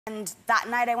And that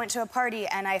night I went to a party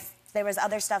and there was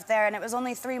other stuff there, and it was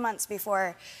only 3 months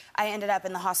before I ended up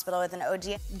in the hospital with an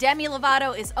OD. Demi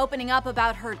Lovato is opening up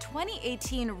about her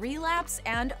 2018 relapse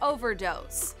and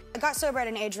overdose. I got sober at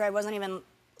an age where I wasn't even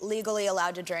legally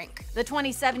allowed to drink. The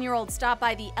 27-year-old stopped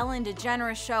by the Ellen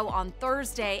DeGeneres Show on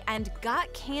Thursday and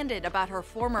got candid about her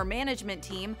former management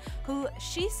team, who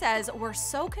she says were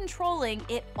so controlling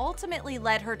it ultimately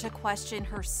led her to question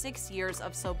her 6 years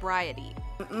of sobriety.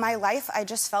 My life, I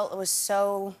just felt it was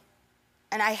so,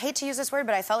 and I hate to use this word,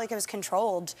 but I felt like it was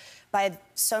controlled by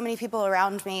so many people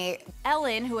around me.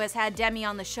 Ellen, who has had Demi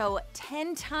on the show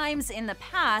 10 times in the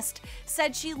past,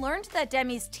 said she learned that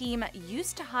Demi's team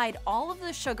used to hide all of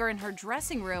the sugar in her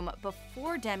dressing room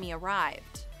before Demi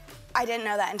arrived. I didn't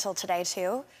know that until today,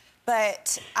 too,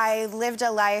 but I lived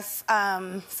a life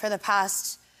for the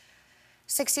past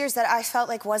 6 years that I felt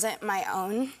like wasn't my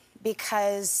own,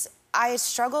 because I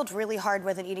struggled really hard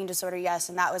with an eating disorder, yes,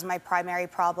 and that was my primary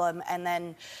problem, and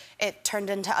then it turned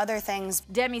into other things.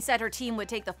 Demi said her team would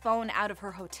take the phone out of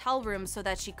her hotel room so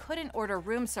that she couldn't order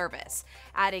room service,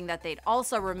 adding that they'd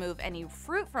also remove any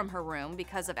fruit from her room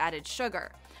because of added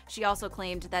sugar. She also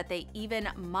claimed that they even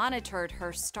monitored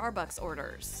her Starbucks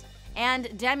orders.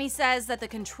 And Demi says that the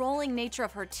controlling nature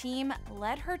of her team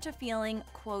led her to feeling,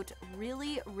 quote,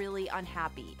 really, really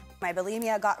unhappy. My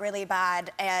bulimia got really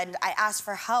bad, and I asked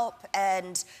for help,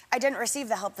 and I didn't receive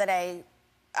the help that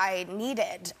I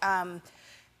needed.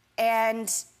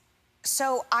 And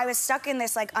so I was stuck in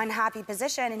this like unhappy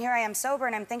position, and here I am sober,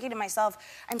 and I'm thinking to myself,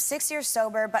 I'm 6 years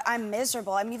sober, but I'm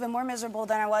miserable. I'm even more miserable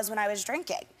than I was when I was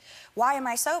drinking. Why am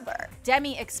I sober?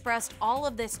 Demi expressed all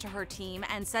of this to her team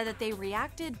and said that they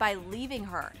reacted by leaving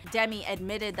her. Demi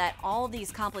admitted that all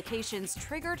these complications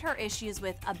triggered her issues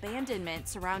with abandonment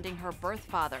surrounding her birth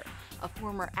father, a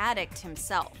former addict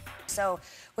himself. So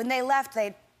when they left,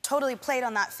 they totally played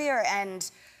on that fear, and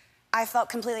I felt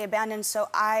completely abandoned, so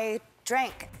I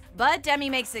drank. But Demi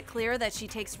makes it clear that she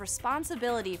takes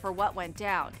responsibility for what went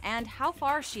down and how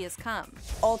far she has come.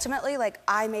 Ultimately, like,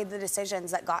 I made the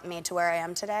decisions that got me to where I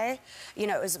am today. You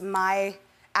know, it was my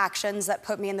actions that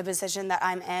put me in the position that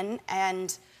I'm in,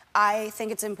 and I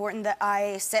think it's important that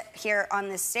I sit here on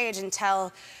this stage and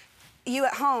tell you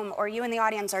at home, or you in the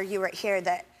audience, or you right here,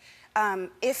 that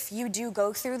if you do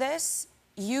go through this,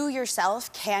 you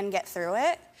yourself can get through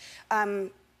it.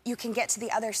 You can get to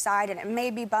the other side, and it may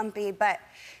be bumpy, but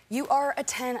you are a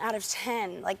 10 out of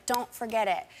 10. Like, don't forget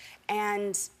it.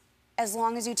 And as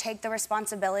long as you take the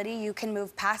responsibility, you can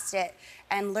move past it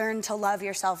and learn to love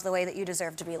yourself the way that you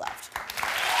deserve to be loved.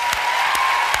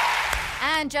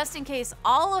 And just in case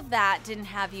all of that didn't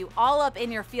have you all up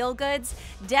in your feel-goods,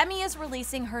 Demi is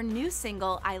releasing her new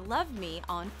single, I Love Me,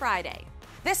 on Friday.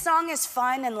 This song is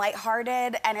fun and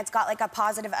lighthearted, and it's got like a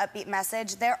positive, upbeat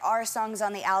message. There are songs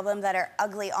on the album that are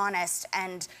ugly, honest,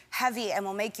 and heavy, and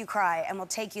will make you cry, and will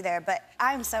take you there, but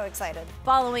I'm so excited.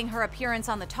 Following her appearance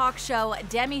on the talk show,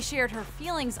 Demi shared her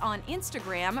feelings on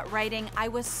Instagram, writing, I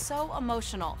was so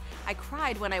emotional. I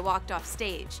cried when I walked off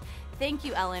stage. Thank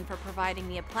you, Ellen, for providing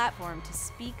me a platform to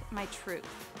speak my truth.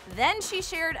 Then she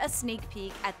shared a sneak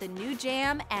peek at the new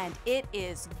jam, and it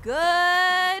is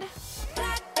good.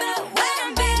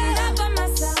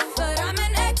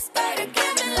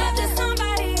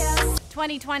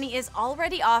 2020 is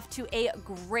already off to a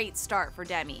great start for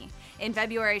Demi. In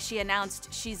February, she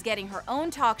announced she's getting her own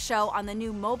talk show on the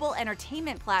new mobile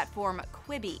entertainment platform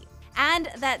Quibi. And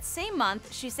that same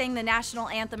month, she sang the national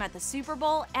anthem at the Super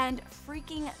Bowl and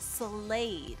freaking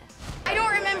slayed. I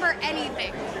don't remember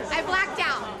anything. I blacked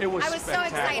out. I was so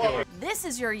excited. This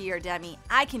is your year, Demi.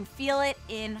 I can feel it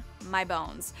in my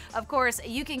bones. Of course,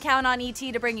 you can count on ET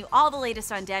to bring you all the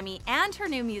latest on Demi and her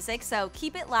new music, so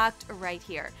keep it locked right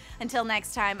here. Until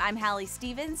next time, I'm Hallie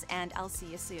Stevens, and I'll see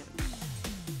you soon.